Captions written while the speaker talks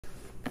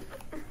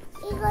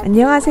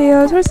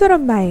안녕하세요,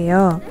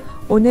 솔솔엄마예요.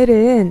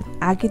 오늘은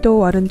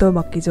아기도 어른도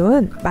먹기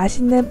좋은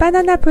맛있는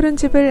바나나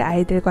푸른즙을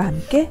아이들과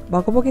함께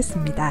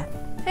먹어보겠습니다.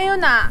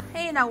 혜윤아,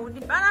 우리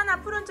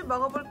바나나 푸른즙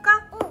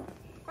먹어볼까?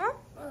 응?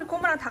 우리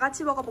고모랑 다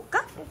같이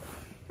먹어볼까? 응?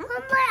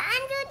 고모랑 안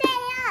주세요.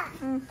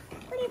 응.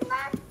 우리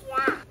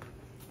먹자.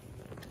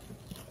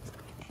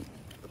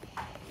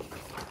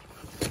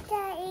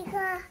 자, 이거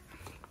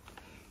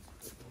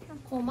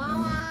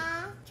고마워.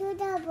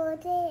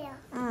 주워보세요.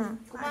 응,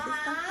 고마워.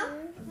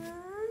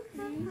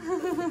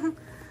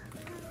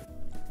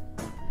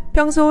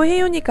 평소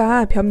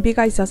혜윤이가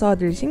변비가 있어서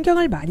늘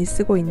신경을 많이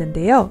쓰고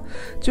있는데요.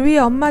 주위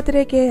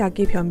엄마들에게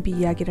아기 변비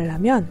이야기를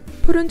하면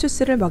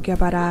푸룬주스를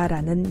먹여봐라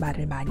라는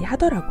말을 많이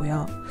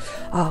하더라고요.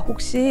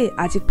 혹시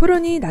아직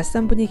푸른이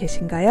낯선 분이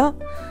계신가요?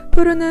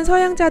 푸른은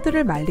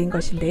서양자두를 말린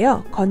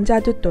것인데요.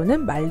 건자두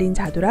또는 말린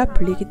자두라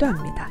불리기도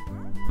합니다.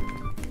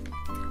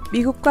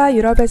 미국과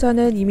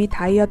유럽에서는 이미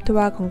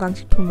다이어트와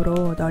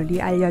건강식품으로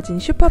널리 알려진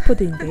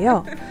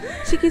슈퍼푸드인데요.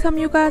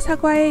 식이섬유가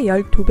사과의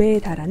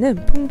 12배에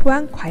달하는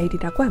풍부한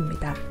과일이라고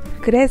합니다.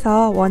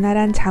 그래서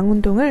원활한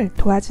장운동을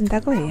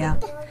도와준다고 해요.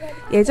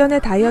 예전에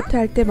다이어트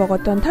할 때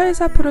먹었던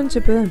털사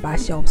푸룬즙은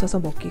맛이 없어서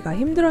먹기가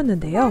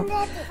힘들었는데요.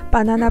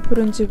 바나나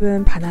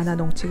푸룬즙은 바나나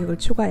농축액을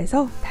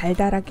추가해서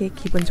달달하게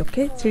기분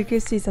좋게 즐길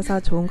수 있어서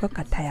좋은 것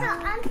같아요.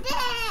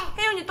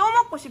 혜윤이 또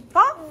먹고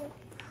싶어?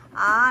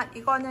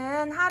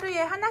 이거는 하루에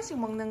하나씩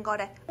먹는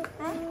거래.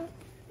 응?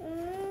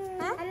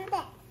 안 돼.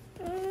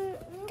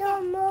 더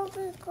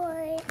먹을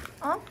거야.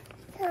 더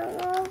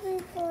먹을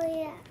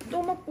거야.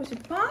 또 먹고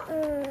싶어?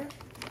 응.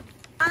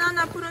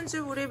 바나나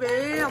푸른즙 우리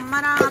매일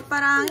엄마랑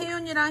아빠랑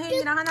혜윤이랑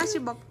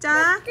하나씩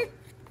먹자.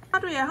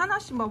 하루에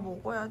하나씩만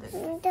먹어야 돼.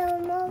 더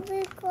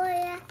먹을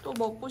거야. 또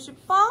먹고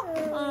싶어?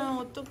 응,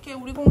 어떡해.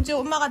 우리 공주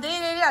엄마가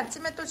내일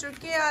아침에 또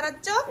줄게요.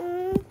 알았죠?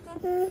 응.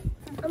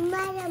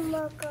 엄마랑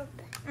먹어봐.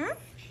 응?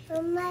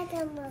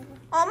 엄마도 먹어.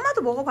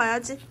 엄마도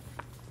먹어봐야지.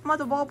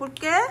 엄마도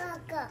먹어볼게.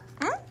 먹어.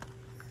 응?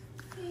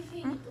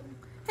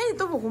 혜인이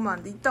또 먹으면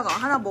안 돼. 이따가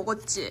하나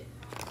먹었지?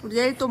 우리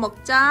내일 또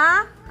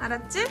먹자.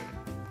 알았지?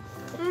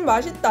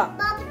 맛있다.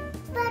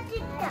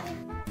 맛있다.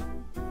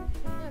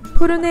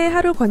 푸른의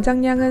하루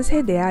권장량은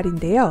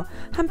 3-4알인데요.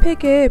 한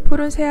팩에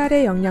푸른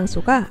 3알의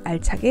영양소가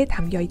알차게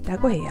담겨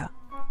있다고 해요.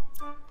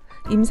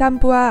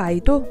 임산부와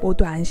아이도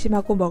모두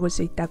안심하고 먹을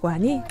수 있다고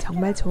하니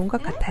정말 좋은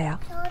것 같아요.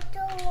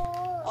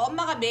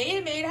 엄마가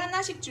매일매일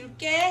하나씩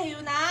줄게,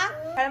 혜윤아.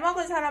 잘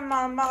먹은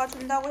사람만 엄마가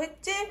준다고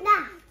했지?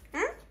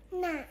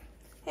 응? 나.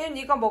 혜윤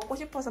이거 먹고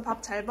싶어서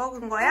밥 잘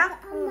먹은 거야?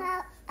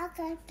 엄마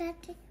아까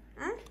다시.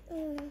 응?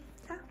 응.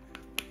 자.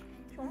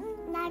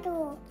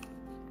 나도.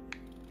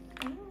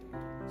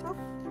 줘.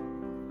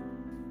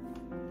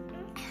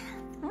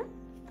 응?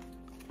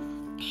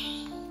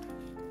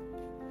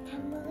 다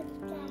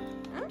먹었다.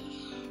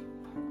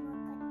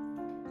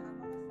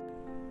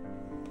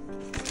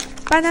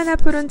 바나나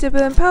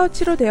푸른즙은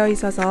파우치로 되어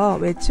있어서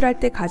외출할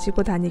때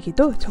가지고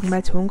다니기도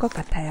정말 좋은 것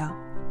같아요.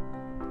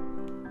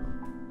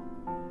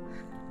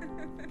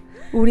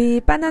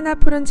 우리 바나나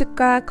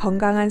푸른즙과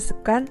건강한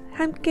습관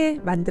함께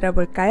만들어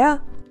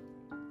볼까요?